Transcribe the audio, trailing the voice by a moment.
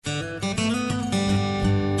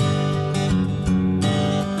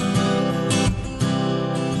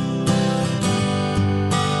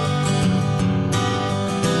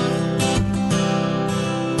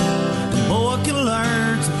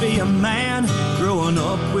growing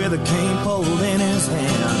up with a cane pole in his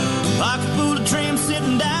hand. Pocket full of dreams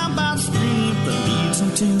sitting down by the stream that leads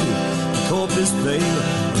him to Corpus Bay.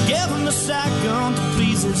 Give him a shotgun to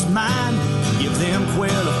please his mind. Give them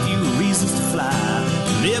quail a few reasons to fly.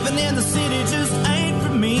 Living in the city just ain't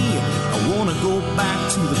for me. I wanna go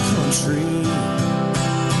back to the country.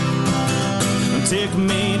 Take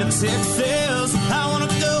me to Texas. I wanna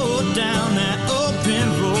go down that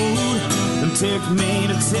open road. And take me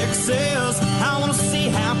to Texas. I wanna see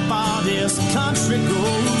how far this country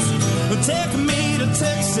goes. Take me to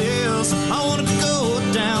Texas. I wanna go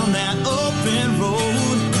down that open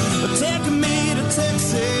road. Take me to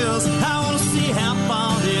Texas. I wanna see how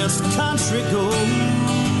far this country goes.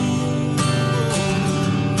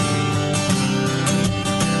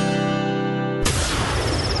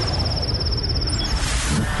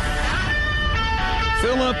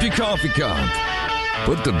 Fill up your coffee cup,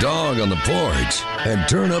 put the dog on the porch, and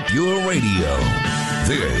turn up your radio.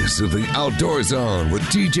 This is the Outdoor Zone with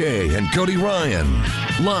TJ and Cody Ryan,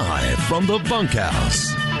 live from the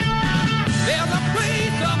Bunkhouse. There's a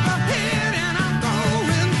place up ahead and I'm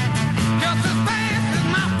going just as fast as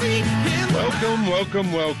my feet can.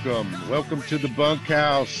 Welcome to the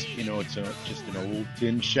Bunkhouse. You know, it's just an old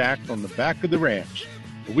tin shack on the back of the ranch.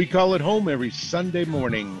 We call it home every Sunday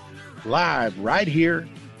morning. Live right here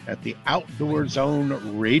at the Outdoor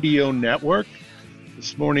Zone Radio Network.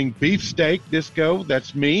 This morning, Beefsteak Disco,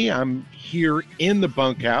 that's me. I'm here in the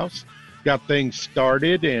Bunkhouse. Got things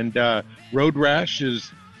started, and Road Rash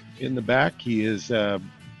is in the back. He is,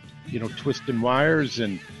 twisting wires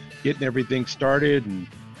and getting everything started and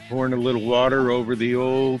pouring a little water over the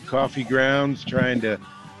old coffee grounds, trying to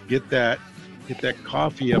get that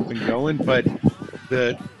coffee up and going. But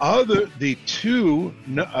the two,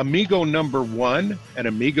 Amigo number 1 and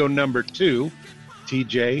Amigo number 2,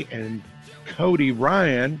 TJ and Cody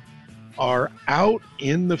Ryan, are out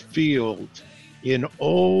in the field in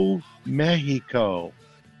Old Mexico.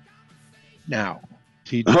 Now,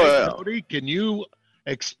 TJ, Cody, can you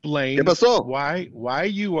explain why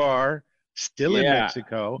you are still in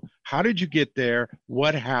Mexico? How did you get there?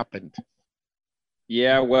 What happened?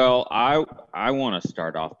 Yeah, well, I want to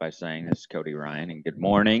start off by saying this is Cody Ryan, and good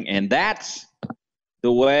morning. And that's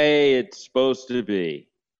the way it's supposed to be.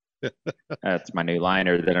 That's my new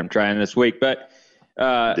liner that I'm trying this week. But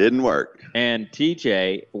didn't work. And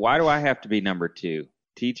TJ, why do I have to be number 2?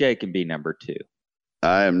 TJ can be number 2.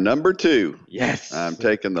 I am number 2. Yes. I'm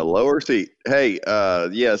taking the lower seat. Hey,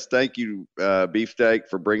 yes, thank you, Beefsteak,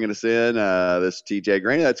 for bringing us in. This is TJ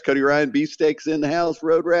Green. That's Cody Ryan. Beefsteak's in the house.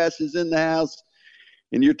 Road Rash is in the house.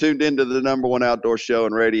 And you're tuned into the number 1 outdoor show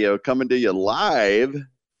in radio, coming to you live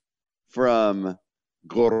from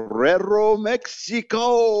Guerrero,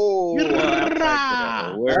 Mexico.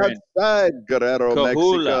 Outside Guerrero,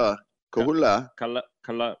 Mexico. Calahula.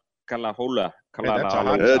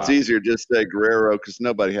 It's easier just to say Guerrero because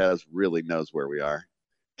nobody really knows where we are.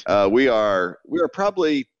 We are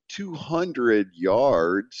probably 200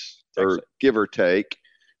 yards, or give or take,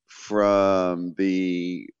 from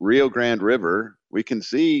the Rio Grande River. We can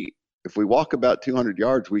see, if we walk about 200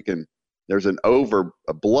 yards, there's a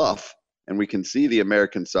bluff, and we can see the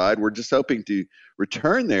American side. We're just hoping to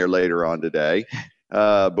return there later on today.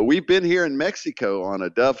 But we've been here in Mexico on a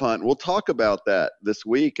dove hunt. We'll talk about that this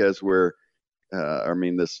week as this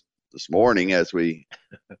morning as we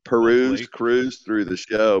cruise through the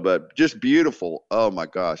show. But just beautiful. Oh my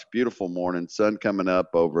gosh, beautiful morning. Sun coming up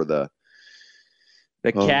over the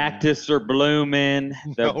cactus are blooming.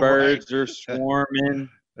 The birds are swarming.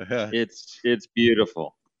 It's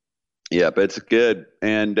beautiful. Yeah, but it's good.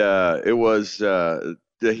 And it was the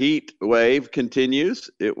heat wave continues.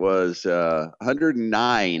 It was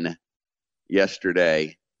 109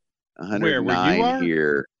 yesterday. 109 where you are?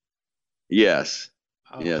 Here. Yes.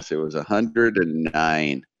 Oh. Yes, it was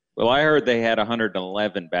 109. Well, I heard they had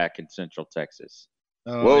 111 back in Central Texas.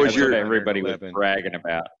 Oh, what was everybody was bragging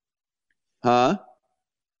about? Huh?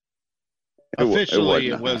 Officially,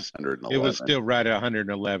 it was still right at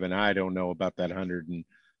 111. I don't know about that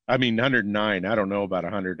 109. I don't know about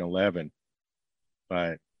 111.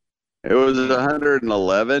 But it was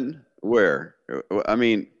 111. Where? I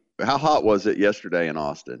mean, how hot was it yesterday in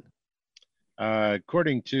Austin?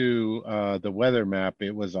 According to the weather map,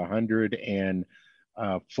 it was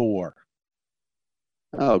 104.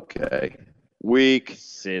 Okay. Weak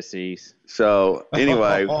sissies. So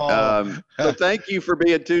anyway, so thank you for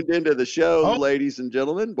being tuned into the show, ladies and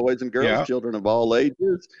gentlemen, boys and girls, children of all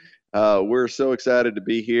ages. We're so excited to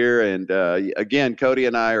be here. And again, Cody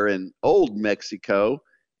and I are in Old Mexico,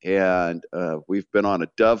 and we've been on a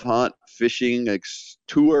dove hunt fishing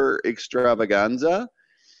tour extravaganza.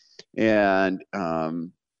 And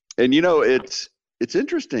it's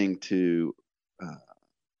interesting to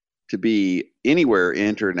be anywhere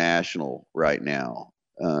international right now.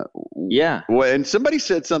 Yeah. And somebody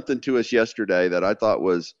said something to us yesterday that I thought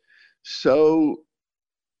was so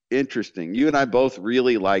interesting. You and I both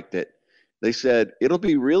really liked it. They said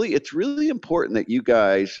it's really important that you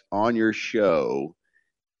guys on your show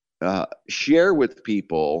share with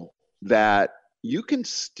people that you can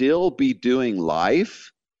still be doing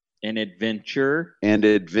life and adventure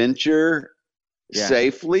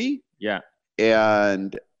safely. Yeah.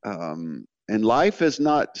 And life has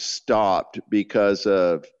not stopped because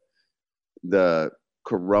of the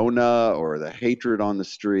corona or the hatred on the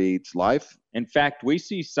streets. Life. In fact, we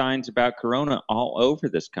see signs about corona all over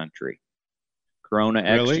this country. Corona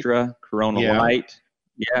Really? Extra, Corona Light.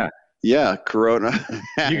 Yeah. Yeah, corona.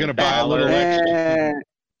 You're going to buy a little extra.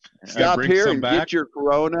 Stop here and get your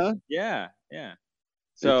corona. Yeah.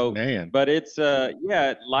 So, but it's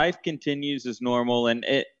life continues as normal, and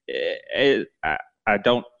I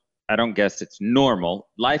don't guess it's normal.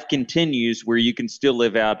 Life continues where you can still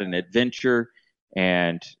live out an adventure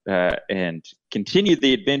and continue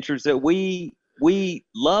the adventures that we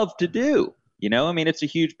love to do. I mean, it's a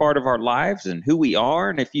huge part of our lives and who we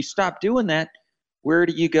are. And if you stop doing that, where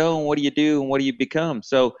do you go and what do you do and what do you become?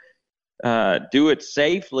 So do it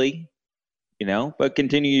safely, but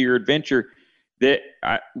continue your adventure.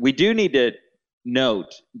 We do need to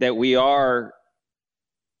note that we are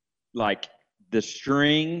like the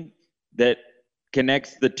string that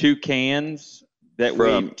connects the two cans that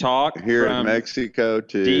we've talked here in Mexico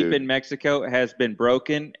to deep in Mexico has been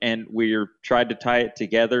broken, and we're tried to tie it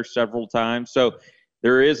together several times. So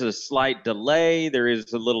there is a slight delay. There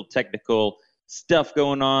is a little technical stuff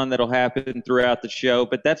going on that'll happen throughout the show,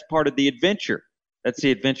 but that's part of the adventure. That's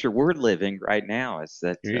the adventure we're living right now. Is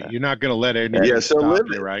that you're not going to let anything stop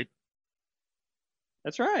you, right?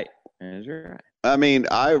 That's right. That's right. I mean,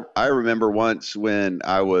 I remember once when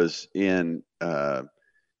I was in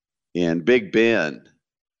Big Bend,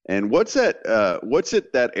 and what's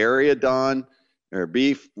that area, Don or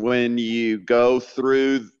Beef, when you go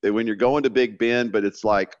through when you're going to Big Bend, but it's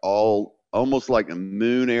like almost like a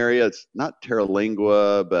moon area. It's not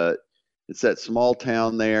Terralingua, but it's that small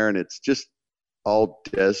town there, and it's just all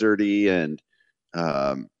deserty and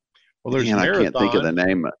there's Marathon. I can't think of the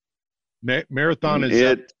name. Marathon is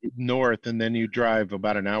up north, and then you drive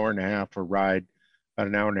about an hour and a half or ride about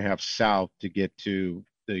an hour and a half south to get to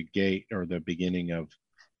the gate or the beginning of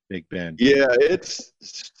Big Bend. Yeah, it's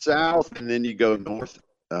south, and then you go north.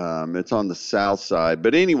 It's on the south side.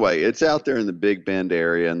 But anyway, it's out there in the Big Bend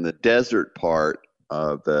area, in the desert part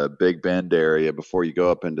of the Big Bend area before you go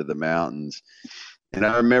up into the mountains. And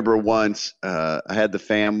I remember once I had the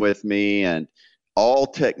fam with me, and all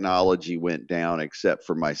technology went down except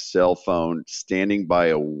for my cell phone standing by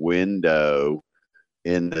a window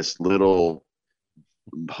in this little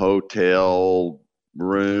hotel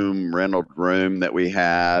rental room that we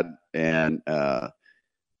had. And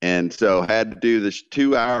so had to do this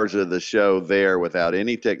 2 hours of the show there without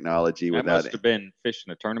any technology. That must have been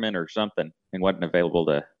fishing a tournament or something and wasn't available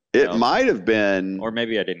to. It might have been. Or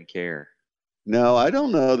maybe I didn't care. No, I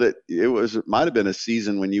don't know that it might have been a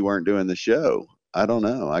season when you weren't doing the show. I don't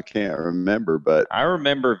know. I can't remember, but I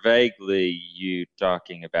remember vaguely you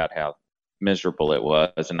talking about how miserable it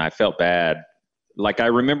was, and I felt bad. Like I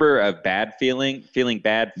remember a bad feeling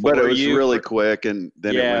bad for you. But it was really quick, and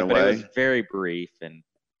then it went away. But it was very brief, and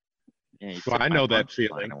I know that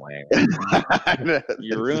feeling. Away.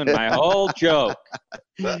 You ruined my whole joke.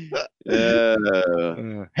 Hey,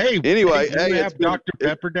 anyway, do you have Dr.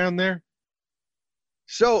 Pepper down there?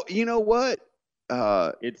 So you know what?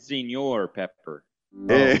 It's Senor Pepper.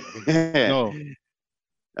 No.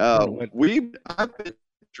 I've been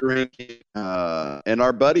drinking, and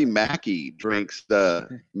our buddy Mackie drinks the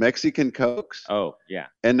Mexican Cokes. Oh, yeah.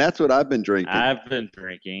 And that's what I've been drinking. I've been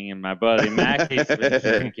drinking, and my buddy Mackie's been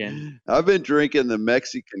drinking. I've been drinking the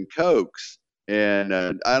Mexican Cokes, and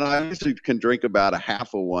I usually can drink about a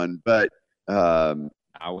half of one, but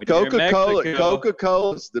Coca-Cola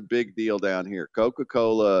is the big deal down here.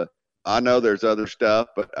 Coca-Cola. I know there's other stuff,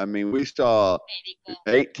 but I mean, we saw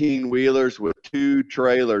 18-wheelers with 2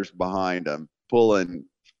 trailers behind them pulling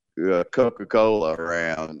Coca-Cola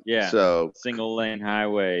around. Yeah. So single lane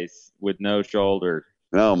highways with no shoulder.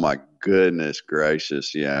 Oh my goodness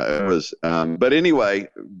gracious. Yeah, it was. But anyway,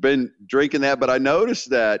 been drinking that, but I noticed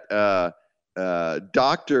that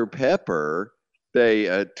Dr. Pepper, they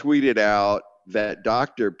tweeted out that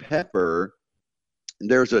Dr. Pepper,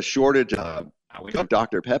 there's a shortage of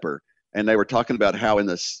Dr. Pepper. and they were talking about how in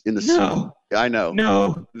the No. I know.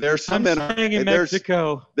 No. There's some I'm in staying in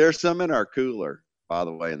Mexico. There's some in our cooler, by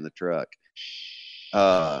the way, in the truck.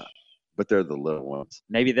 But they're the little ones.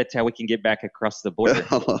 Maybe that's how we can get back across the border.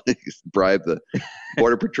 Bribe the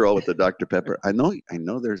border patrol with the Dr. Pepper. I know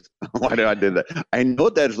there's why did I do that? I know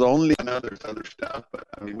there's only there's other stuff, but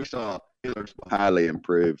I mean we saw dealers highly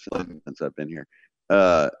improved since I've been here.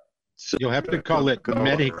 So You'll have to call it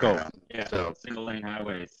Mexico. Yeah, so single lane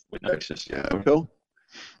highways with Texas, yeah. Cool.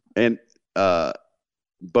 And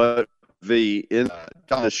but the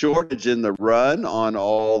shortage in the run on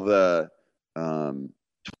all the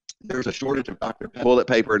there's a shortage of Dr. Pepper toilet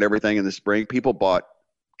paper and everything in the spring. People bought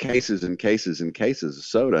cases and cases and cases of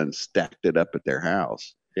soda and stacked it up at their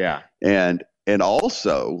house. Yeah. And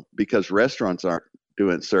also because restaurants aren't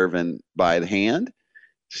serving by the hand,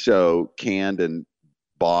 so canned and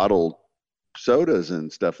bottled sodas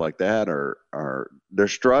and stuff like that they're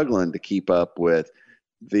struggling to keep up with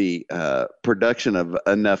the production of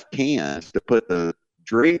enough cans to put the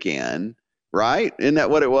drink in, right? Isn't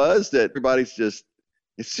that what it was? That everybody's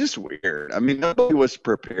it's just weird. I mean, nobody was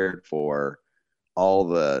prepared for all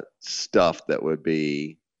the stuff that would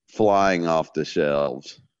be flying off the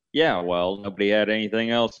shelves. Yeah, well, nobody had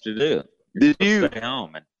anything else to do. Did you stay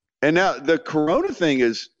home? And now the Corona thing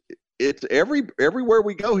is, it's everywhere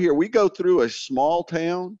we go here. We go through a small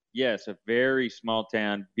town. Yes, a very small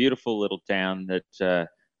town, beautiful little town that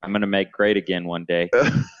I'm going to make great again one day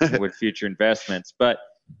with future investments. But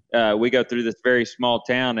we go through this very small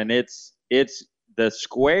town, and it's the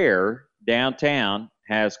square downtown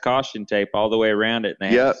has caution tape all the way around it,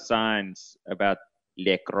 and they have signs about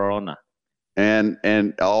Le Corona.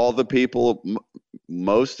 And all the people,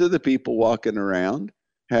 most of the people walking around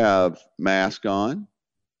have masks on.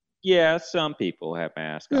 Yeah, some people have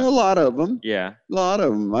masks on. Yeah, a lot of them. Yeah. A lot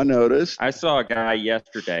of them, I noticed. I saw a guy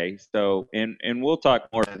yesterday, so, and we'll talk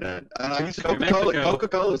more.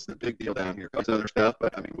 Coca-Cola is the big deal down here. There's other stuff,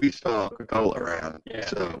 but, I mean, we saw Coca-Cola around. Yeah.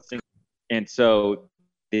 So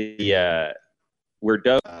we're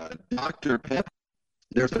Dr. Pepper.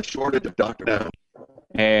 There's a shortage of Dr. Pepper.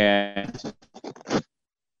 And a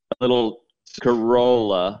little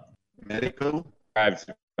Corolla medical drives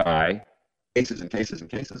by. Cases and cases and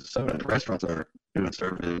cases of soda. The restaurants are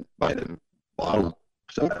serving by the bottle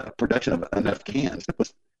soda. Production of enough cans.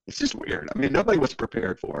 It's just weird. I mean, nobody was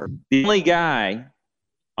prepared for it. The only guy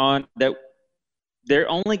their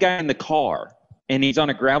only guy in the car, and he's on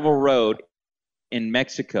a gravel road in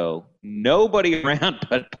Mexico. Nobody around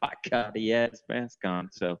but God, he had his mask on.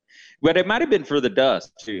 So, but it might have been for the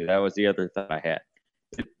dust too. That was the other thought I had.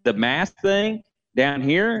 The mask thing down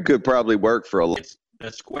here could probably work for a lot.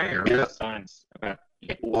 The square signs about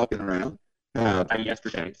people walking around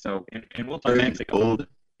yesterday. So, and we'll talk Mexico.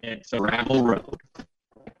 It's a gravel road,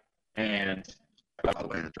 and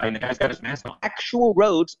the guy's got his mask on. Actual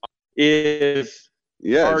roads are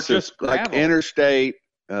just gravel. Like Interstate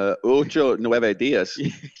Ocho Nueve Dias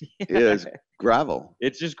is gravel.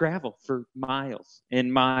 It's just gravel for miles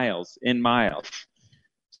and miles and miles.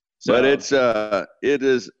 So, but it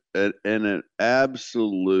is an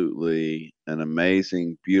absolutely an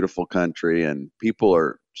amazing, beautiful country, and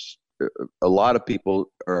a lot of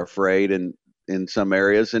people are afraid in some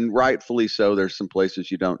areas, and rightfully so. There's some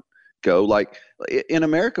places you don't go, like in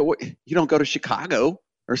America, you don't go to Chicago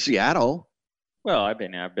or Seattle. Well, I've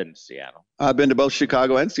been to Seattle. I've been to both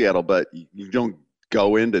Chicago and Seattle, but you don't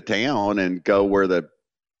go into town and go where the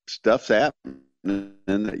stuff's happening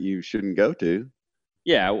that you shouldn't go to.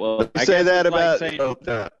 Yeah, well, I say that about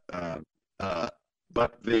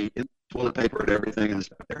but the toilet paper and everything is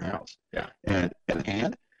at their house. Yeah, and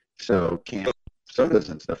hand, so canned sodas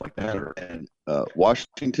and stuff like that. And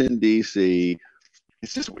Washington D.C.,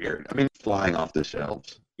 it's just weird. I mean, flying off the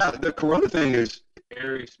shelves. Yeah, the Corona thing is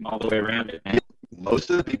very small the way around it. Most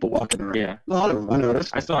of the people walking around. Yeah, a lot of them. I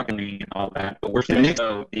noticed. I saw convenience and all that, but we're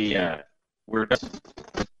still we're just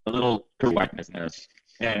a little white business,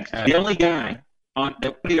 and the only guy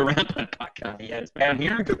nobody around on podcast. He has down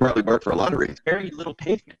here. It could probably work for a lot of reasons. Very little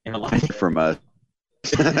pavement in a lot of from us.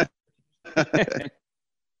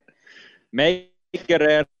 Make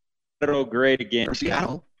Guerrero great again. Or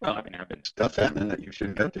Seattle. Well, I mean, I've been stuff happening that you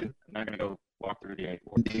shouldn't go to. I'm not going to go walk through the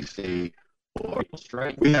airport. DC or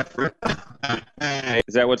straight. We have.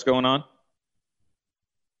 Is that what's going on?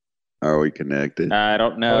 Are we connected? I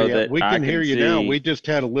don't know that we can hear you see. now. We just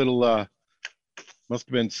had a little. Must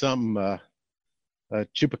have been something.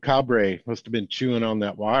 Chupacabra must have been chewing on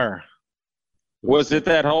that wire. Was it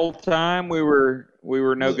that whole time we were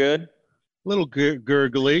no good? A little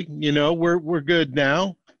gurgly, we're good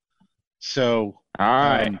now. So all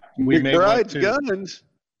right, we may rides guns.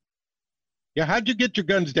 Yeah, how'd you get your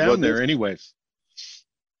guns down Well, there, anyways?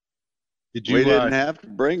 Did you? We didn't have to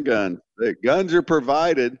bring guns. The guns are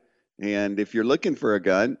provided, and if you're looking for a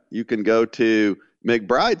gun, you can go to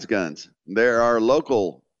McBride's Guns. They're our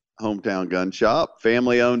local hometown gun shop,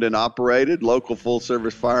 family owned and operated, local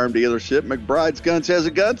full-service firearm dealership. McBride's Guns has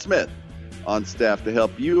a gunsmith on staff to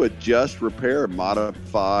help you adjust, repair, and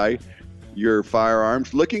modify your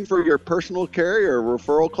firearms. Looking for your personal carry or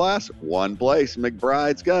referral class? One place,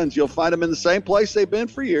 McBride's Guns. You'll find them in the same place they've been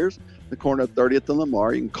for years, the corner of 30th and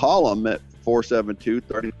Lamar. You can call them at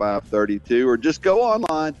 472-3532 or just go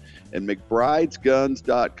online at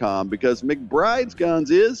McBridesGuns.com, because McBride's Guns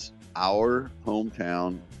is our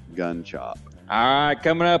hometown gun shop. All right,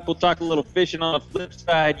 coming up, we'll talk a little fishing on the flip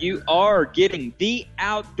side. You are getting the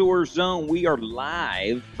Outdoor Zone. We are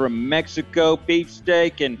live from Mexico.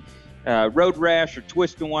 Beefsteak and Road Rash are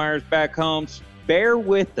twisting wires back home. Bear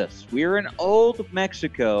with us. We're in Old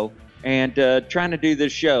Mexico and trying to do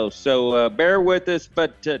this show. So bear with us,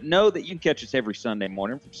 but know that you can catch us every Sunday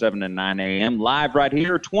morning from 7 to 9 a.m. live right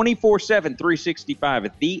here, 24/7, 365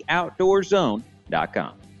 at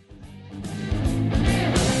theoutdoorzone.com.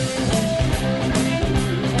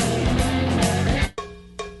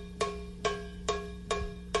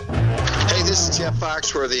 This is Jeff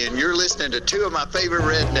Foxworthy, and you're listening to two of my favorite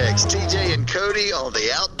rednecks, TJ and Cody, on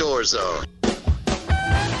the Outdoor Zone.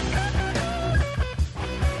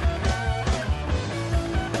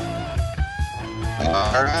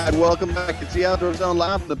 All right, welcome back. It's the Outdoor Zone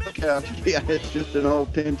live from the Bunkhouse. Yeah, it's just an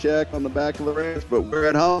old tin shack on the back of the ranch, but we're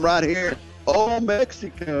at home right here in Old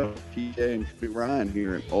Mexico. TJ and Cody Ryan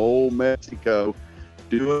here in Old Mexico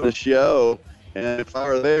doing the show. And if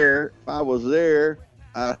I was there,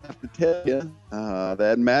 I have to tell you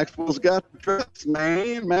that Maxwell's got the trucks,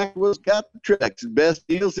 man. Maxwell's got the trucks. Best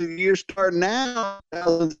deals of the year start now.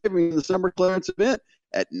 The summer clearance event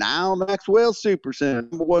at Now Maxwell Super Center,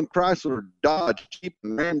 #1 Chrysler Dodge Jeep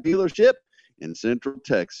and Ram dealership in Central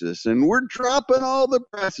Texas. And we're dropping all the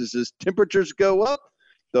prices as temperatures go up.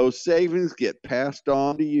 Those savings get passed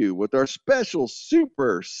on to you with our special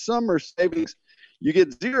super summer savings. You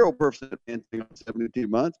get 0% financing on 72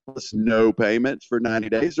 months, plus no payments for 90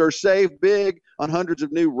 days, or save big on hundreds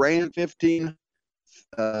of new Rams with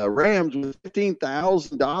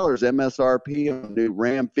 $15,000 MSRP on new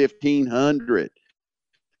Ram 1500.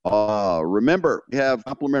 Remember, we have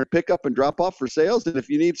complimentary pickup and drop off for sales, and if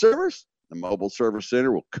you need service, the mobile service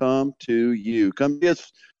center will come to you. Come get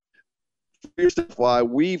us. Here's why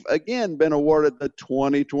we've again been awarded the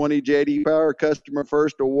 2020 JD Power Customer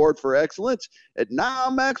First Award for Excellence at Now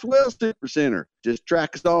Maxwell Super Center. Just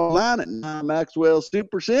track us online at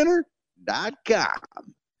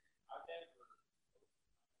NowMaxwellSuperCenter.com.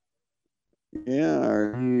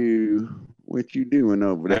 Yeah, what you doing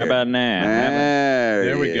over there? How about now?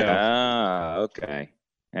 There we go. Okay.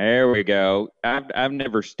 There we go. I've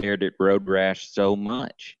never stared at Road Rash so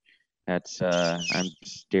much. That's I'm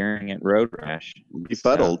staring at Road Rash.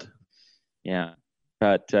 Befuddled. Yeah.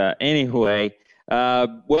 But anyway,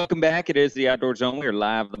 welcome back. It is the Outdoor Zone. We're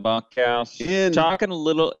live at the Bunkhouse. Talking a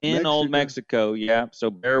little in Mexico. Old Mexico. Yeah. So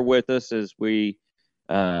bear with us as we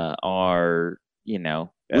are,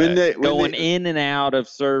 going in and out of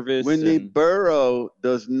service. When the burro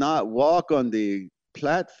does not walk on the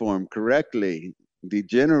platform correctly, the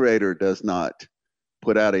generator does not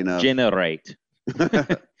put out enough. Generate.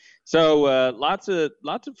 So lots of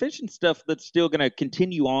fishing stuff that's still going to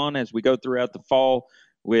continue on as we go throughout the fall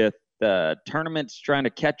with tournaments trying to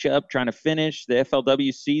catch up, trying to finish. The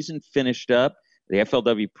FLW season finished up. The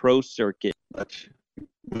FLW Pro Circuit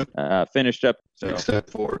finished up. So Except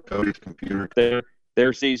for Cody's computer.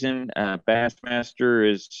 Their season, Bassmaster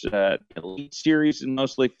is the Elite Series is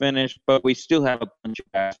mostly finished, but we still have a bunch of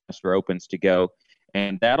Bassmaster Opens to go.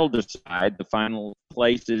 And that'll decide the final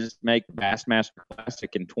places make Bassmaster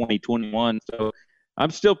Classic in 2021. So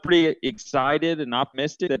I'm still pretty excited and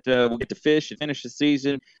optimistic that we'll get to fish and finish the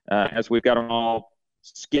season as we've got them all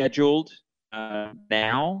scheduled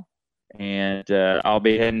now. And I'll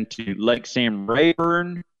be heading to Lake Sam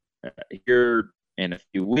Rayburn here in a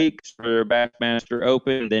few weeks for Bassmaster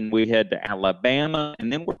Open. Then we head to Alabama,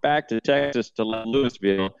 and then we're back to Texas to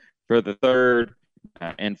Louisville for the third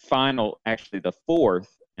and final, actually the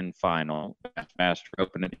fourth and final Bassmaster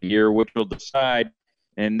Open of the year, which will decide,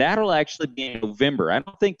 and that'll actually be in November. I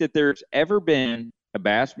don't think that there's ever been a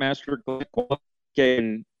Bassmaster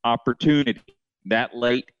qualification opportunity that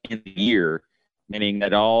late in the year, meaning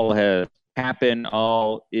that all has happened,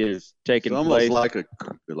 all is taking place. It's almost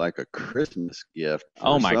like a Christmas gift.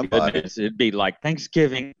 Oh my goodness, it'd be like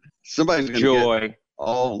Thanksgiving. Somebody's going to joy. get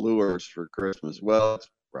all lures for Christmas. Well,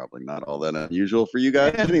 probably not all that unusual for you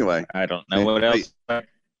guys anyway. I don't know what else I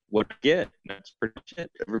would get. That's pretty much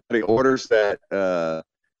it. Everybody orders that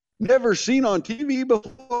never seen on TV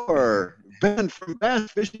before, banned from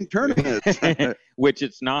bass fishing tournaments. Which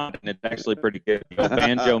it's not, and it's actually pretty good. The old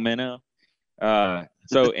banjo minnow.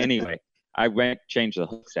 So anyway, I went change the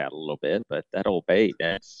hooks out a little bit, but that old bait,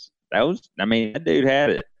 that dude had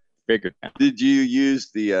it figured out. Did you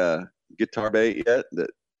use the guitar bait yet that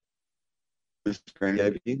Mr. Grant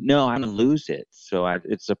gave you? No, I'm gonna lose it. So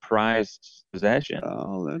it's a prized possession.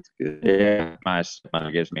 Oh, that's good. Yeah, my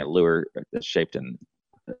mother gives me a lure that's shaped in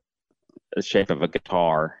the shape of a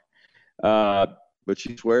guitar. But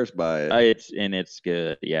she swears by it. It's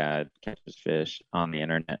good. Yeah, it catches fish on the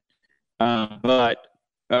internet. But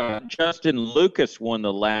Justin Lucas won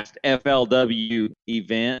the last FLW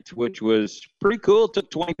event, which was pretty cool. It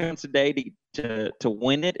took 20 pounds a day to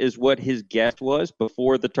win it, is what his guess was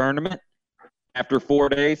before the tournament. After 4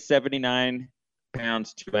 days, 79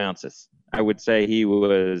 pounds, 2 ounces. I would say he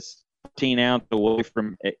was 15 ounces away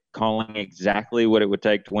from calling exactly what it would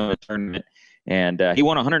take to win the tournament. And he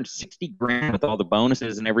won 160 grand with all the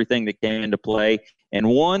bonuses and everything that came into play, and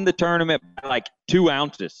won the tournament by like 2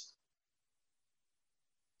 ounces.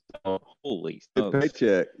 So, holy smokes. Good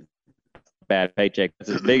paycheck. Bad paycheck.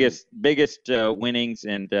 That's his biggest winnings,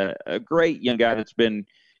 and a great young guy that's been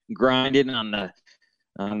grinding on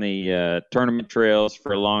the tournament trails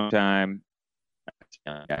for a long time.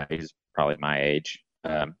 He's probably my age.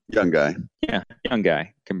 Young guy. Yeah, young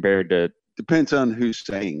guy compared to. Depends on who's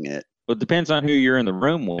saying it. Well, it depends on who you're in the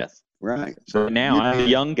room with. Right. So now I'm a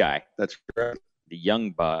young guy. That's right. The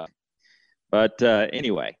young buck. But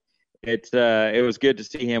anyway, it was good to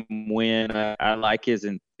see him win. I like his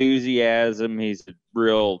enthusiasm. He's a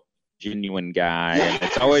real genuine guy. Yes! And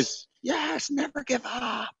it's always never give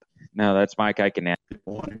up. No, that's Mike Eichen.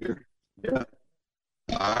 Yeah.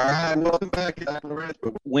 All right, welcome back.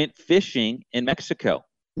 Went fishing in Mexico.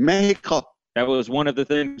 Mexico. That was one of the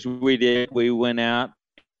things we did. We went out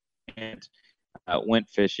and went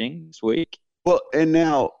fishing this week. Well, and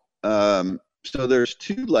now, so there's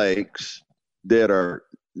 2 lakes that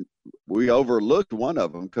we overlooked one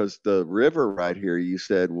of them because the river right here, you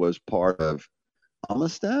said, was part of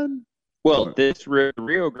Amistad? Well, this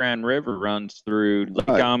Rio Grande River runs through Lake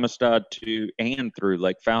Amistad and through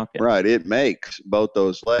Lake Falcon. Right. It makes both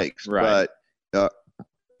those lakes. Right. But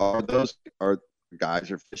are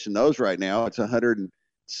guys are fishing those right now? It's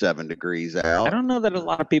 107 degrees out. I don't know that a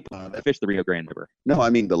lot of people fish the Rio Grande River. No,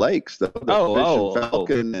 I mean the lakes.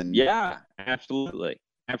 Falcon and yeah, absolutely.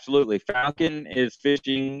 Absolutely. Falcon is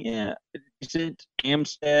fishing, decent.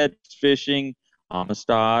 Amstead is fishing.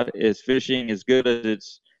 Amistad is fishing as good as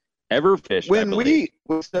it's ever fished. When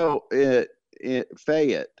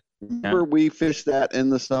Fayette, remember we fished that in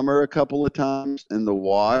the summer a couple of times, and the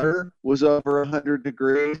water was over 100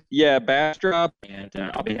 degrees. Yeah, Bastrop, and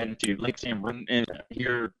I'll be heading to Lake San Bruno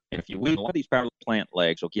here in a few weeks. A lot of these power plant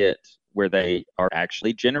legs will get where they are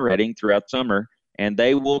actually generating throughout summer, and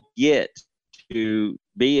they will get to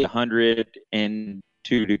be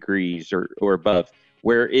 102 degrees or above,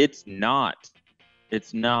 where it's not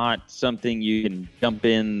something you can jump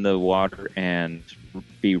in the water and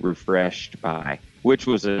be refreshed by, which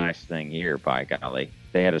was a nice thing here, by golly.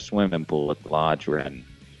 They had a swimming pool at the lodge we're in.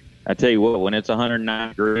 I tell you what, when it's 109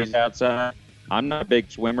 degrees outside, I'm not a big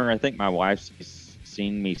swimmer. I think my wife's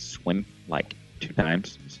seen me swim like 2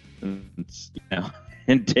 times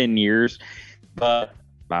in 10 years. But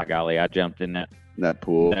by golly, I jumped in that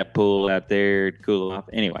pool out there to cool off.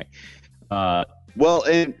 Anyway, well,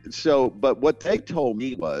 and so, but what they told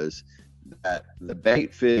me was that the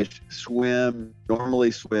bait fish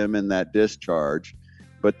normally swim in that discharge,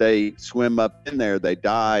 but they swim up in there, they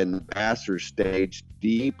die, and the bass are staged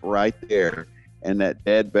deep right there, and that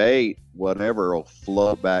dead bait, whatever, will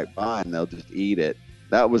float back by, and they'll just eat it.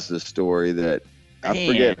 That was the story that I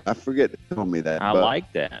forget who told me that. I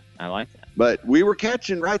like that. But we were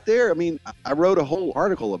catching right there. I mean, I wrote a whole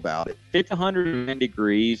article about it. It's 109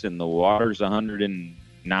 degrees and the water's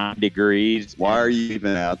 109 degrees. Why are you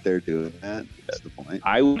even out there doing that? That's the point.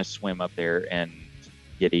 I want to swim up there and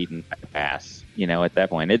get eaten by a bass. At that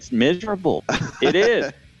point, it's miserable. It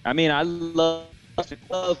is. I mean, I love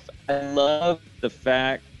the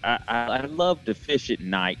fact I love to fish at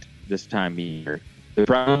night this time of year. The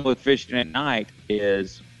problem with fishing at night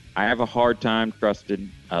is I have a hard time trusting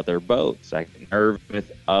other boats. I get nervous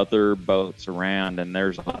with other boats around, and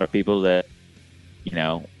there's a lot of people that,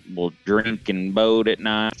 will drink and boat at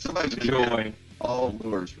night. Somebody's enjoying all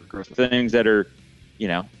lures for Christmas. Things that are,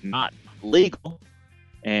 not legal,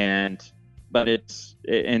 and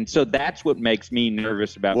so that's what makes me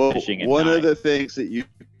nervous about fishing at night. One of the things that you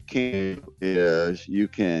can do is you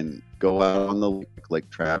can go out on the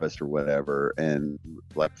Lake Travis or whatever, and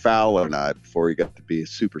like Fowler and I, before he got to be a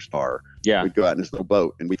superstar, we'd go out in his little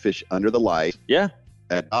boat and we'd fish under the light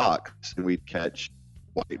at docks, and we'd catch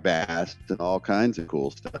white bass and all kinds of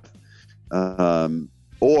cool stuff.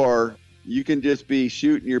 Or you can just be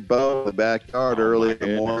shooting your bow in the backyard early in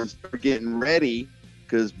the morning, start getting ready,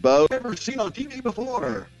 because bow never seen on TV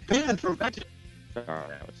before. Man, from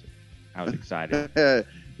I was excited.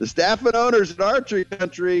 The staff and owners in archery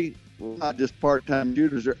country, well, not just part-time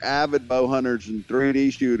shooters, they're avid bow hunters and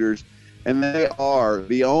 3D shooters, and they are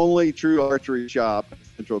the only true archery shop in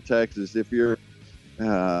Central Texas. If you're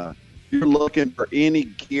looking for any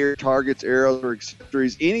gear, targets, arrows, or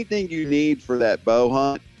accessories, anything you need for that bow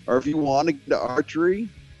hunt, or if you want to get into archery,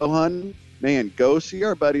 bow hunting, man, go see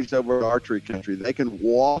our buddies over at Archery Country. They can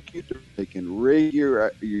walk you through, they can rig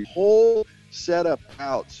your whole setup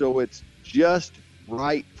out so it's just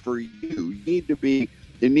right for you.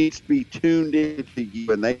 It needs to be tuned into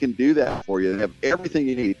you, and they can do that for you. They have everything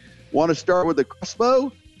you need. Want to start with the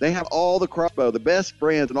crossbow? They have all the crossbow, the best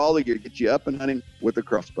brands and all the gear to get you up and hunting with the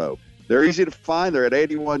crossbow. They're easy to find. They're at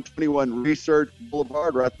 8121 Research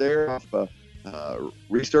Boulevard right there off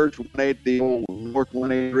Research 180, the old North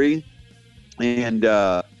 183. And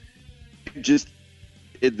the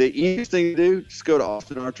easiest thing to do, just go to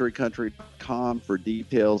austinarcherycountry.com for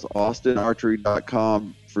details,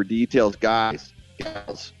 austinarchery.com for details. Guys,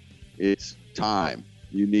 gals, it's time.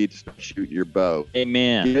 You need to start shooting your bow.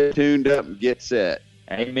 Amen. Get tuned up and get set.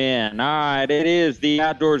 Amen. All right, it is the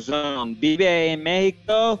Outdoor Zone. Vive en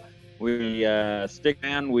Mexico. We stick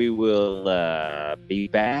around. We will be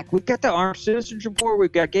back. We've got the Armed Citizens Report.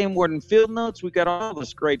 We've got Game Warden Field Notes. We've got all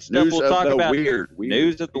this great stuff. News We'll talk about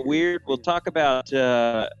news of the weird. We'll talk about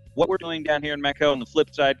what we're doing down here in Mexico. On the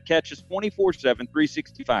flip side, catch us 24/7,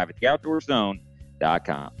 365 at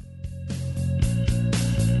theoutdoorzone.com.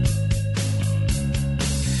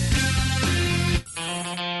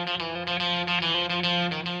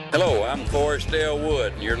 Hello, I'm Forrest Dale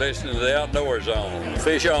Wood, and you're listening to the Outdoor Zone.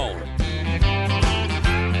 Fish on.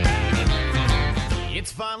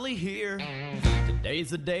 It's finally here. Today's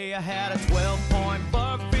the day I had a 12-point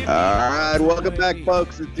buck. All right, welcome back,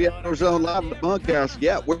 folks. It's the Outdoor Zone live at the Bunkhouse.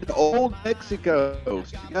 Yeah, we're in Old Mexico. So you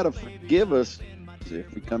got to forgive us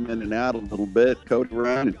if we come in and out a little bit. Cody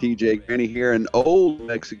Ryan and TJ Granny here in Old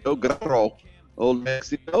Mexico. Old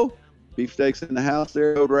Mexico. Beefsteaks in the house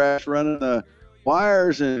there. Road Rash running the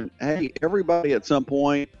wires. And, hey, everybody at some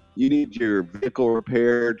point, you need your vehicle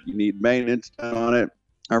repaired. You need maintenance done on it.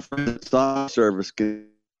 Our friends at Sun Service can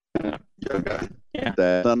that.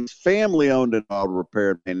 Family-owned and auto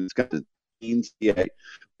repair and maintenance company. When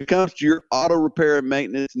it comes to your auto repair and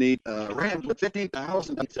maintenance need, Rams with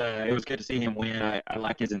 15,000. It was good to see him win. I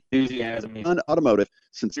like his enthusiasm. Sun Automotive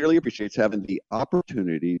sincerely appreciates having the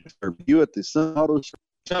opportunity to serve you at the Sun Auto.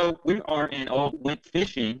 So we are went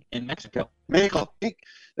fishing in Mexico. They got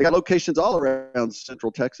locations all around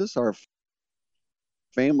Central Texas. Our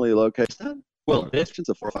family location. Well, this is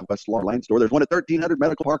a 405 West Lawn Lane store. There's one at 1300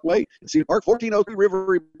 Medical Parkway in Cedar Park, 1403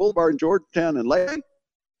 River Boulevard in Georgetown and Lake.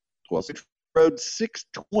 12 Road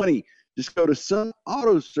 620. Just go to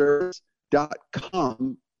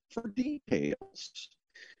sunautoservice.com for details.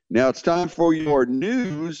 Now it's time for your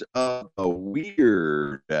news of a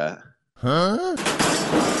weird.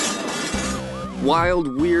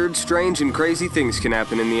 Wild, weird, strange, and crazy things can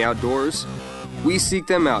happen in the outdoors. We seek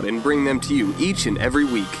them out and bring them to you each and every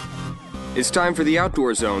week. It's time for the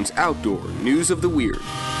Outdoor Zone's Outdoor News of the Weird.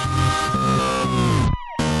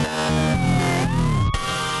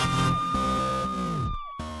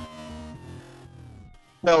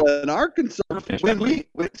 Well, in Arkansas,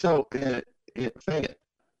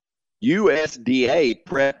 USDA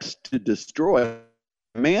preps to destroy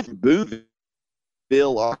a man from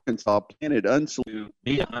Boonville, Arkansas, planted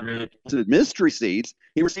unsolicited mystery seeds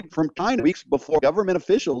he received from China weeks before government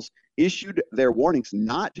officials issued their warnings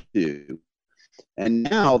not to. And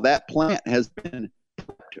now that plant has been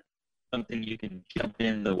something you can jump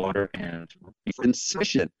in the water and in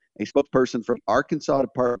session. A spokesperson from Arkansas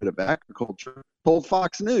Department of Agriculture told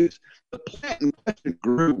Fox News the plant in question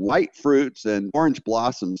grew white fruits and orange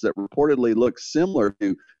blossoms that reportedly look similar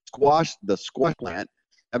to the squash plant,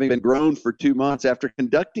 having been grown for 2 months. After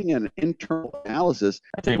conducting an internal analysis,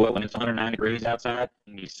 I tell you what, when it's 109 degrees outside,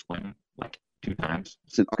 you swim like 2 times.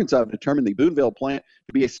 In Arkansas, determined the Boonville plant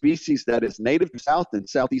to be a species that is native to South and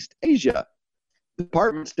Southeast Asia. The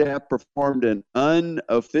department staff performed an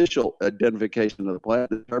unofficial identification of the plant,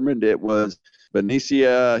 determined it was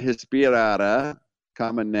Benicia hispirata,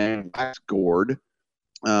 common name wax gourd.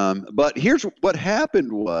 But here's what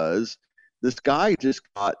happened was this guy just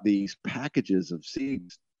got these packages of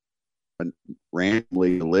seeds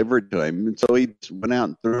randomly delivered to him, and so he just went out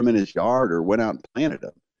and threw them in his yard or went out and planted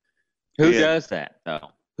them. Who does that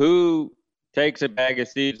though? Who takes a bag of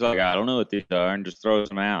seeds like, I don't know what these are, and just throws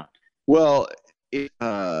them out? Well,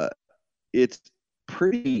 it's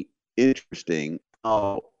pretty interesting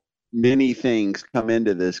how many things come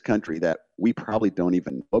into this country that we probably don't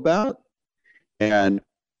even know about. And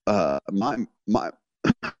my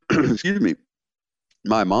excuse me,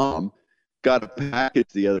 my mom got a package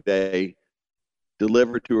the other day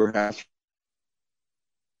delivered to her house.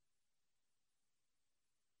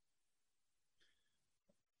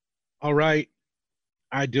 All right.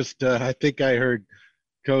 I just, I think I heard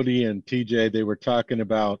Cody and TJ, they were talking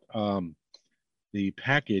about the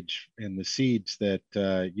package and the seeds that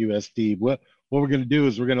USD, what we're going to do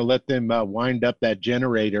is we're going to let them wind up that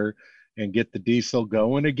generator and get the diesel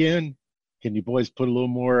going again. Can you boys put a little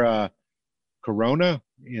more Corona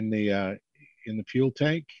in the fuel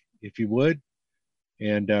tank, if you would?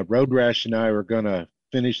 And Road Rash and I are going to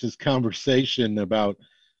finish this conversation about,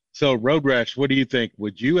 so Road Rash, what do you think?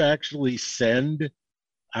 Would you actually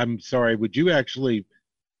would you actually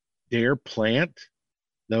dare plant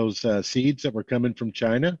those seeds that were coming from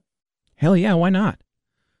China? Hell yeah, why not?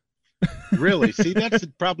 Really? See, that's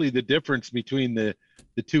probably the difference between the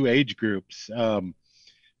two age groups,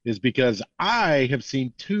 is because I have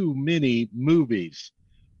seen too many movies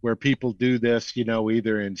where people do this,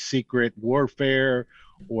 either in secret warfare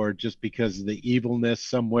or just because of the evilness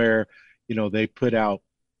somewhere, they put out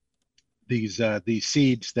these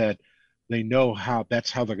seeds that they know that's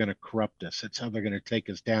how they're going to corrupt us. That's how they're going to take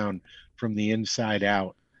us down from the inside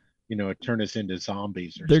out, turn us into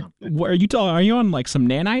zombies or something. What are you talking? Are you on like some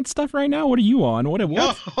nanite stuff right now? What are you on? What?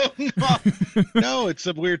 No,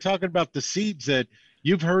 we're talking about the seeds that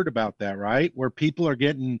you've heard about that, right? Where people are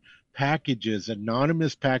getting packages,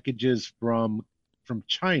 anonymous packages from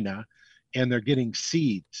China, and they're getting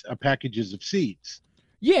seeds, packages of seeds.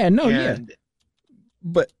 Yeah, no, yeah.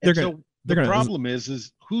 But the problem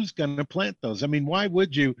is who's going to plant those? I mean, why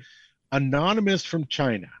would you? Anonymous from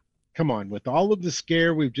China. Come on, with all of the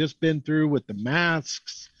scare we've just been through with the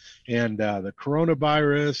masks and the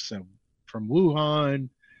coronavirus from Wuhan,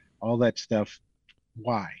 all that stuff.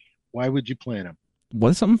 Why? Why would you plant them?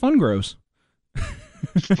 What if something fun grows?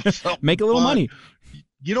 Make a little money.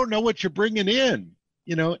 You don't know what you're bringing in,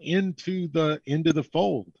 into the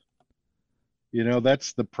fold.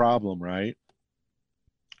 That's the problem, right?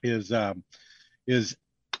 Is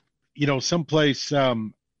someplace,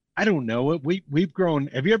 I don't know. We've grown.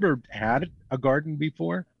 Have you ever had a garden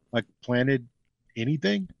before? Like planted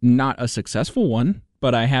anything? Not a successful one,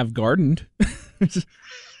 but I have gardened.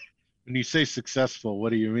 When you say successful, what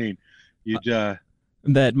do you mean?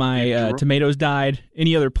 That my tomatoes died.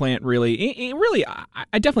 Any other plant really? Really,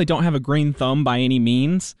 I definitely don't have a green thumb by any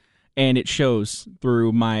means, and it shows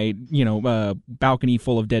through my balcony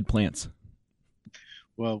full of dead plants.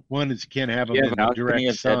 Well, one is you can't have them in the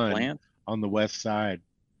direct sun on the west side.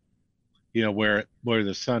 Where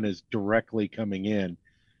the sun is directly coming in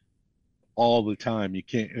all the time. You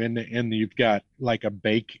can't, and you've got like a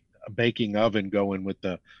baking oven going with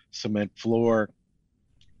the cement floor,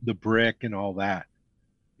 the brick, and all that.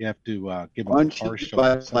 You have to give them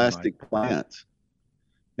partial plastic plants.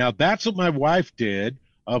 Now that's what my wife did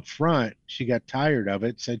up front. She got tired of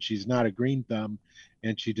it, said she's not a green thumb,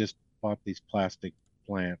 and she just bought these plastic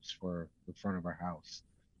plants for the front of our house.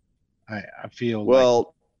 I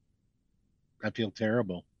feel I feel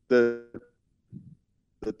terrible. The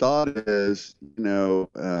thought is,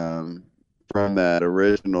 from that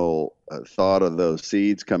original thought of those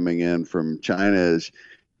seeds coming in from China is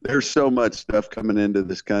there's so much stuff coming into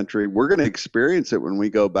this country. We're going to experience it when we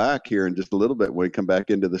go back here in just a little bit when we come back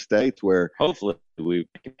into the States where hopefully we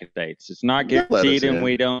get the States. It's not guaranteed and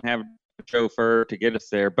we don't have a chauffeur to get us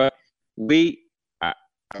there, but I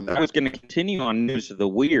was going to continue on News of the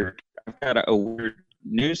Weird. I've got a weird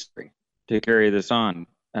news story to carry this on.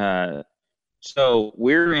 So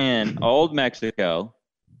we're in Old Mexico,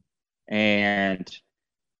 and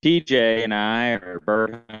TJ and I are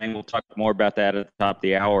bird hunting. We'll talk more about that at the top of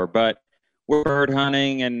the hour. But we're bird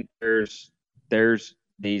hunting, and there's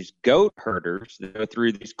these goat herders that go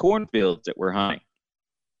through these cornfields that we're hunting.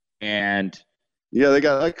 And yeah, they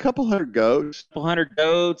got like a couple hundred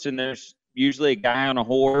goats. And there's usually a guy on a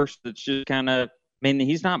horse that's just kind of,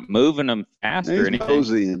 he's not moving them fast or anything.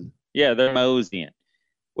 Moseying. Yeah, they're moseying.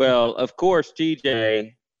 Well, of course,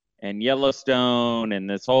 TJ and Yellowstone and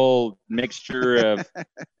this whole mixture of,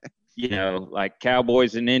 like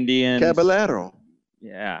cowboys and Indians. Caballero.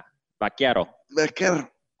 Yeah. Vaquero. Vaquero.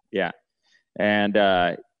 Yeah. And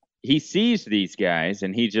he sees these guys,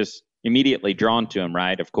 and he just immediately drawn to him,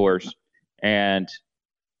 right? Of course. And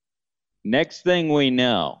next thing we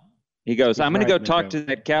know, he goes, I'm going to go talk to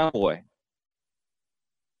that cowboy.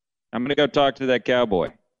 I'm going to go talk to that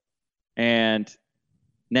cowboy. And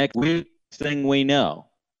next thing we know,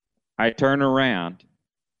 I turn around,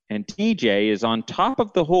 and TJ is on top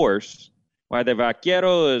of the horse while the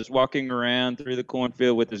vaquero is walking around through the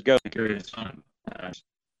cornfield with his goat.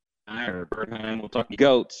 We'll talk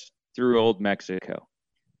goats through Old Mexico.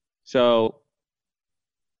 So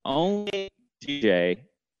only TJ.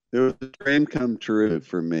 It was a dream come true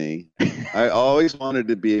for me. I always wanted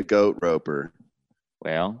to be a goat roper.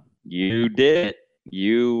 Well, you did it.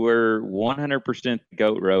 You were 100% the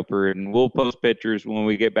goat roper, and we'll post pictures when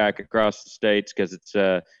we get back across the states because it's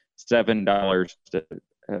 $7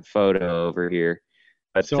 a photo over here.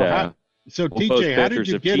 But, so TJ, how did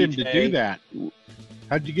you get him to do that?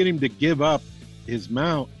 How did you get him to give up his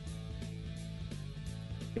mount?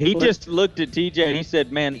 He just looked at TJ and he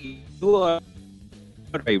said, "Man, you are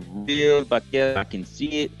a real vaquero. I can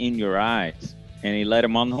see it in your eyes." And he let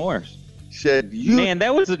him on the horse. Said, "Man,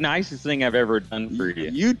 that was the nicest thing I've ever done for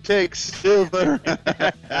you. You take silver."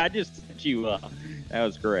 I just set you up. That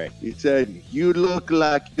was great. He said, "You look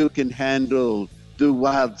like you can handle the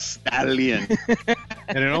wild stallion."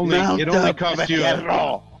 And it only cost you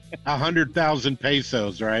 100,000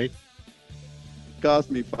 pesos, right?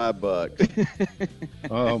 Cost me $5.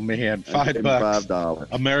 Oh man, $5.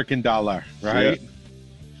 American dollar, right? Yep.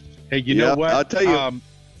 Hey, you know what? I'll tell you.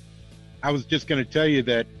 I was just going to tell you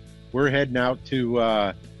that we're heading out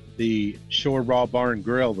to the Shore Raw Bar and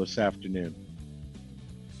Grill this afternoon.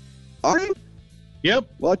 Are you? Yep.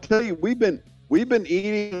 Well, I tell you, we've been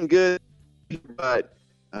eating good, but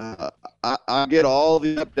I get all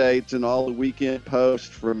the updates and all the weekend posts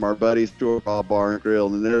from our buddies Shore Raw Bar and Grill,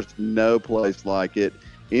 and there's no place like it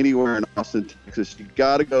anywhere in Austin, Texas. You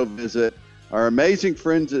got to go visit. Our amazing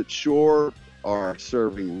friends at Shore are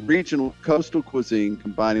serving regional coastal cuisine,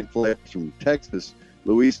 combining flavors from Texas,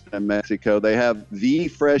 Louisiana, and Mexico. They have the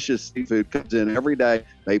freshest seafood, comes in every day.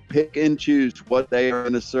 They pick and choose what they are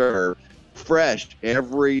going to serve, fresh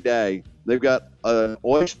every day. They've got an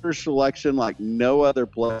oyster selection like no other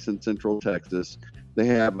place in Central Texas. They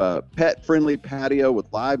have a pet-friendly patio with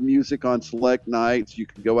live music on select nights. You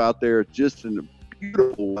can go out there. It's just a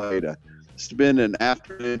beautiful way to spend an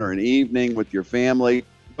afternoon or an evening with your family.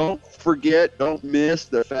 Don't miss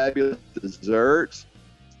the fabulous desserts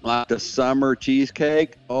like the summer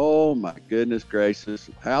cheesecake. Oh, my goodness gracious.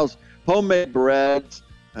 How's homemade breads?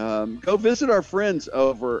 Go visit our friends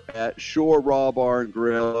over at Shore Raw Bar and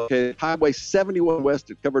Grill, okay, Highway 71 west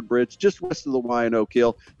at Covered Bridge, just west of the Wyandotte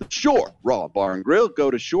Hill. The Shore Raw Bar and Grill. Go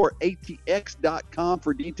to shoreatx.com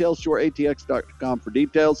for details. Shoreatx.com for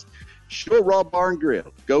details. Shore Raw Bar and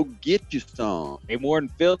Grill. Go get you some. Hey, more than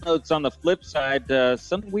field notes on the flip side,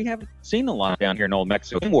 something we haven't seen a lot down here in Old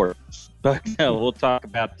Mexico. Game wardens. But we'll talk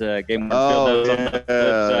about game warden field notes on the flip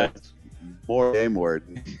side. More game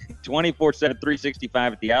warden. 24/7,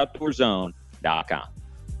 365 at theoutdoorzone.com.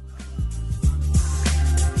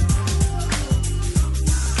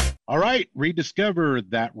 All right, rediscover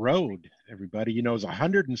that road, everybody. You know, it's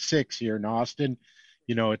 106 here in Austin.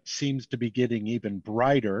 You know, it seems to be getting even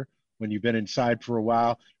brighter when you've been inside for a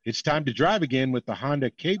while. It's time to drive again with the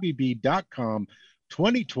Honda KBB.com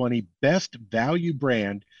 2020 Best Value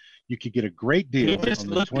Brand. You could get a great deal on the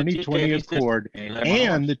 2020 Accord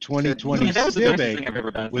and the 2020 Civic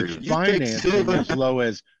with financing as low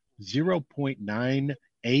as 0.9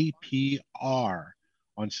 APR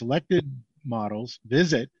on selected models.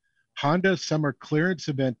 Visit Honda Summer Clearance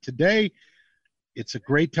Event today. It's a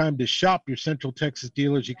great time to shop your Central Texas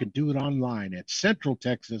dealers. You can do it online at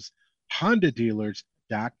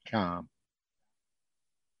centraltexashondadealers.com.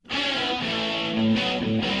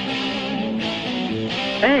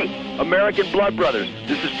 Hey, American Blood Brothers.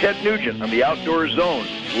 This is Ted Nugent on the Outdoor Zone,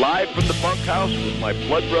 live from the Bunkhouse with my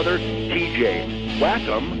blood brother, TJ. Whack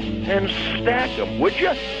 'em and stack 'em, would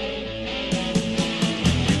ya?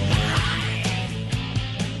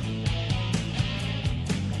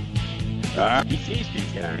 He sees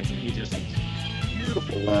these guys, and he just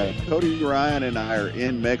beautiful. Cody Ryan and I are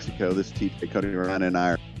in Mexico. This TJ, Cody Ryan and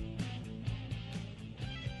I are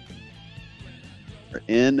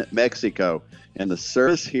in Mexico. And the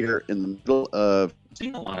service here in the middle of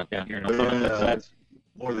seen a lot down here.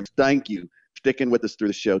 Thank you for sticking with us through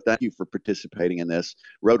the show. Thank you for participating in this.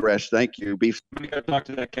 Road Rash, thank you. Beef. I'm going to go talk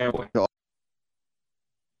to that cowboy.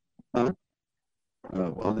 Well,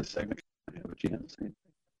 this segment, I have a chance.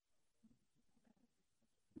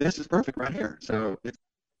 This is perfect right here. So,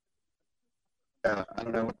 I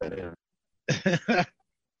don't know what that is.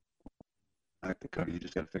 I think Cody, you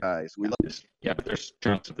just got to fix eyes. We love this. Yeah, but there's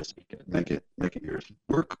chunks of this weekend. Make it yours.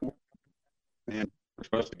 We're cool. Man, we're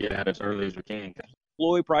supposed to get out as early as we can.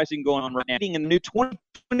 Employee pricing going on right now. In the new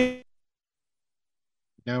 2020.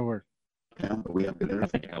 Now we're down, but we have good. I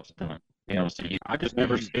think it helps a ton. You know, so I just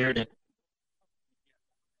never scared it.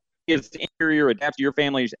 It's the interior adapts to your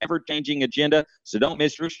family's ever-changing agenda, so don't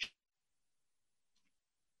miss your.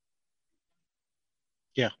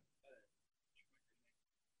 Yeah.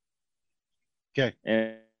 Okay.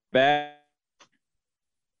 And back.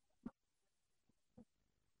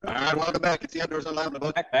 All right, welcome back. It's the Outdoors on Live.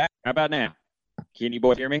 Back. How about now? Can you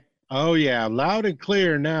boys hear me? Oh, yeah. Loud and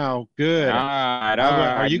clear now. Good. All right.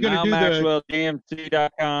 Are you going to do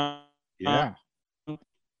NileMaxwellGMC.com. Yeah.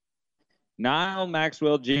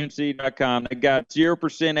 NileMaxwellGMC.com. They got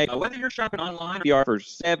 0%. Whether you're shopping online, you are for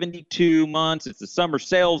 72 months. It's the summer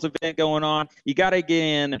sales event going on. You got to get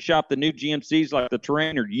in and shop the new GMCs like the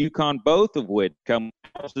Terrain or Yukon, both of which come with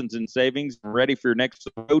thousands in savings and ready for your next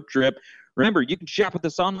road trip. Remember, you can shop with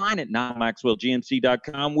us online at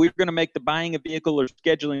NileMaxwellGMC.com. We're going to make the buying a vehicle or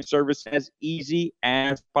scheduling service as easy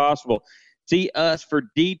as possible. See us for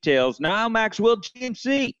details. Nile Maxwell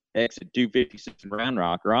GMC, exit 256 in Round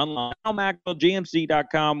Rock, or online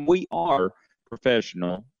NileMaxwellGMC.com. We are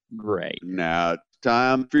professional grade. Now it's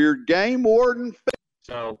time for your game warden.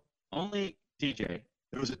 So only TJ.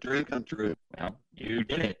 It was a dream come true. Well, you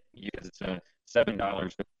did it. Because it's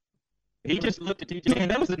 $7. He just looked at TJ,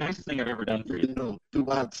 and that was the nicest thing I've ever done for you. Too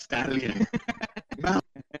wild stallion. I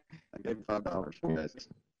gave him $5 for this.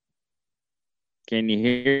 Can you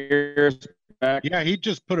hear us back? Yeah, he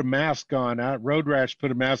just put a mask on. Road Rash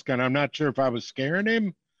put a mask on. I'm not sure if I was scaring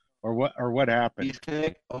him or what happened. He's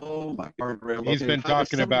sick. Oh my God. He's been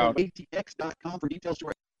talking about ATX.com for details.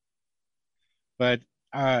 But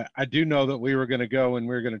I do know that we were going to go and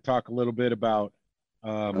we were going to talk a little bit about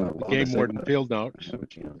the game warden field notes.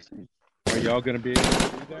 Are y'all going to be able to do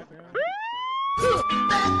that now?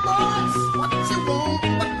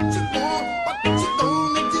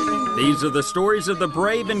 These are the stories of the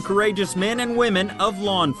brave and courageous men and women of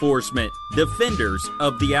law enforcement, defenders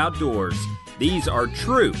of the outdoors. These are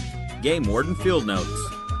true Game Warden Field Notes.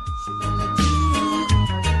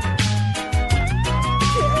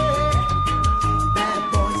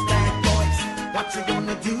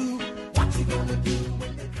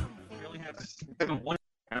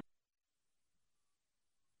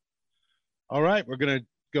 All right, we're going to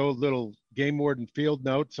go a little game warden field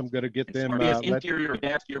notes. I'm going to get them, let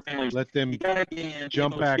them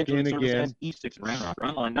jump back in again.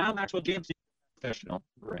 Online, now Maxwell GMC professional.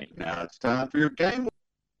 Right. Now it's time for your game.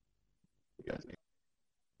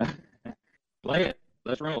 Play it.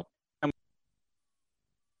 Let's roll. Are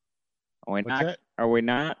we not? That? Are we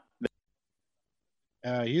not?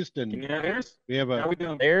 Houston. Can you hear us? We have How are we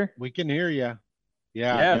doing there? We can hear you.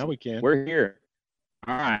 Yeah, yes, now we can. We're here.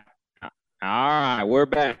 All right. All right, we're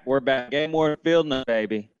back. We're back. Game warden field note,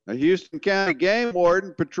 baby. A Houston County game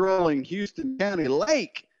warden patrolling Houston County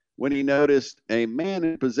Lake when he noticed a man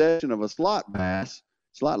in possession of a slot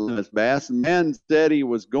limit bass. The man said he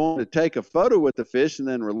was going to take a photo with the fish and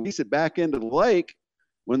then release it back into the lake.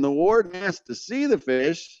 When the warden asked to see the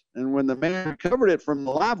fish, and when the man recovered it from the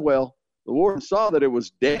live well, the warden saw that it was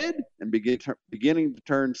dead and beginning to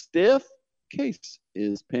turn stiff. Case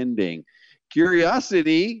is pending.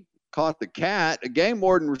 Curiosity caught the cat. A game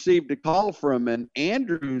warden received a call from an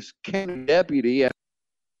Andrews County deputy.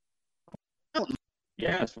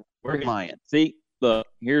 Yes, we're lying. See, look,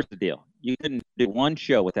 here's the deal. You couldn't do one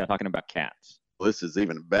show without talking about cats. Well, this is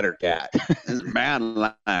even a better cat. This is mountain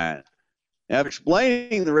lion. After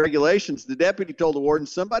explaining the regulations, the deputy told the warden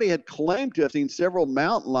somebody had claimed to have seen several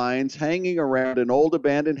mountain lions hanging around an old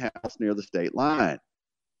abandoned house near the state line.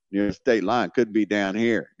 Near the state line, could be down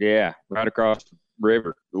here. Yeah, right across the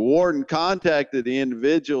river. The warden contacted the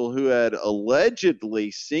individual who had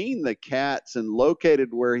allegedly seen the cats and located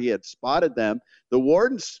where he had spotted them. The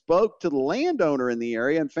warden spoke to the landowner in the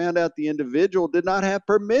area and found out the individual did not have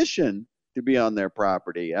permission to be on their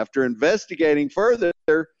property. After investigating further,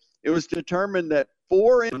 it was determined that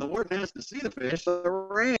when the warden asked to see the fish, the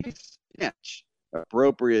range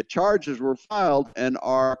appropriate charges were filed and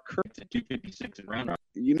are current at 256 in Round Rock.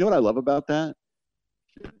 You know what I love about that?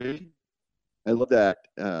 I love that.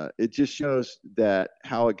 It just shows that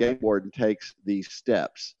how a game warden takes these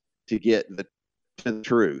steps to get the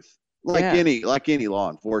truth, like any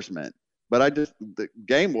law enforcement. But the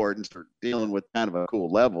game wardens are dealing with kind of a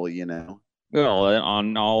cool level, you know. Well,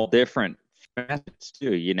 on all different facets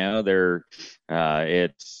too, you know.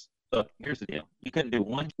 Look, here's the deal. You couldn't do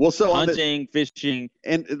one. Well, so hunting, fishing,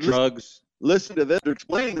 and drugs. Listen to this. They're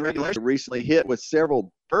explaining the regulation recently hit with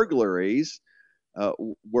several burglaries.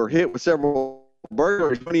 were hit with several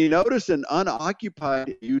burglaries when he noticed an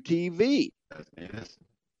unoccupied UTV.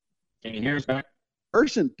 Can you hear us back?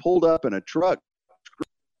 Person pulled up in a truck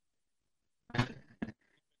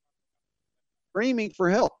screaming for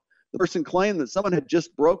help. The person claimed that someone had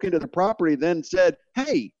just broke into the property, then said,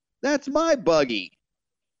 "Hey, that's my buggy."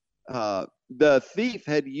 The thief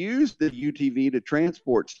had used the UTV to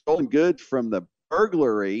transport stolen goods from the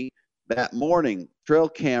burglary that morning. Trail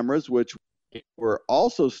cameras, which were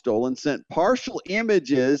also stolen, sent partial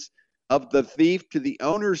images of the thief to the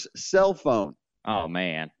owner's cell phone. Oh,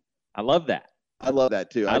 man. I love that. I love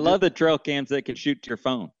that, too. I love the trail cams that can shoot to your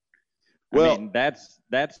phone. Well, I mean, that's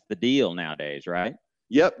the deal nowadays, right?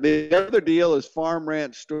 Yep. The other deal is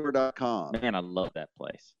farmranchstore.com. Man, I love that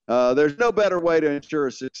place. There's no better way to ensure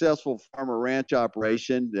a successful farm or ranch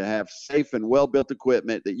operation to have safe and well-built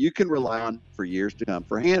equipment that you can rely on for years to come.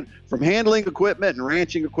 From handling equipment and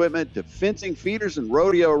ranching equipment to fencing, feeders, and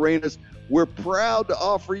rodeo arenas, we're proud to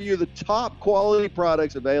offer you the top quality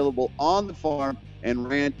products available on the farm and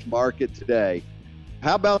ranch market today.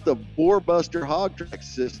 How about the Boar Buster hog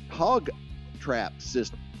trap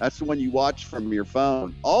system? That's the one you watch from your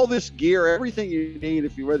phone. All this gear, everything you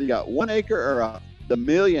need, whether you got 1 acre or the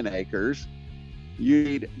million acres, you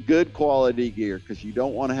need good quality gear because you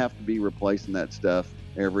don't want to have to be replacing that stuff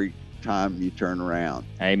every time you turn around.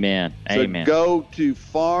 Amen. So Amen. go to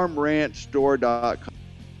farmranchstore.com.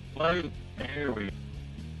 Here we go.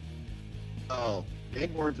 Oh,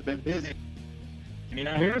 Gamewards have been busy. Can you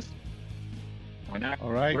not hear us? We're not.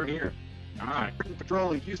 All right. We're here. All right.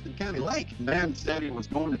 Patrolling Houston County Lake. Man said he was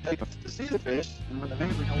going to see the fish, and when the man